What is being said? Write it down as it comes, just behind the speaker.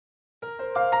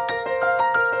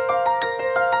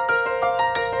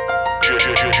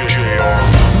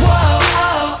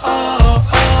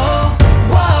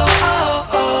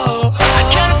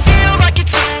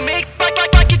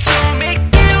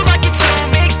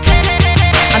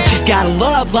got a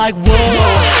love like whoa.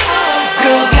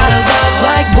 Girls got a love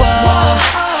like whoa.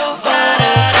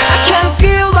 I kinda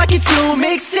feel like it don't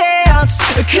make sense,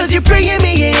 cause you're bringing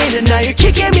me in and now you're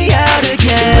kicking me out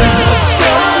again.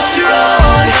 So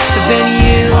strong, then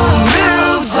you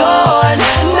moves on.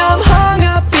 Now I'm hung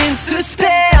up in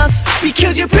suspense,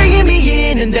 because you're bringing me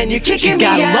in and then you're kicking me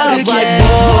out again. She's got a love like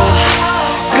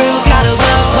whoa. Girls got a love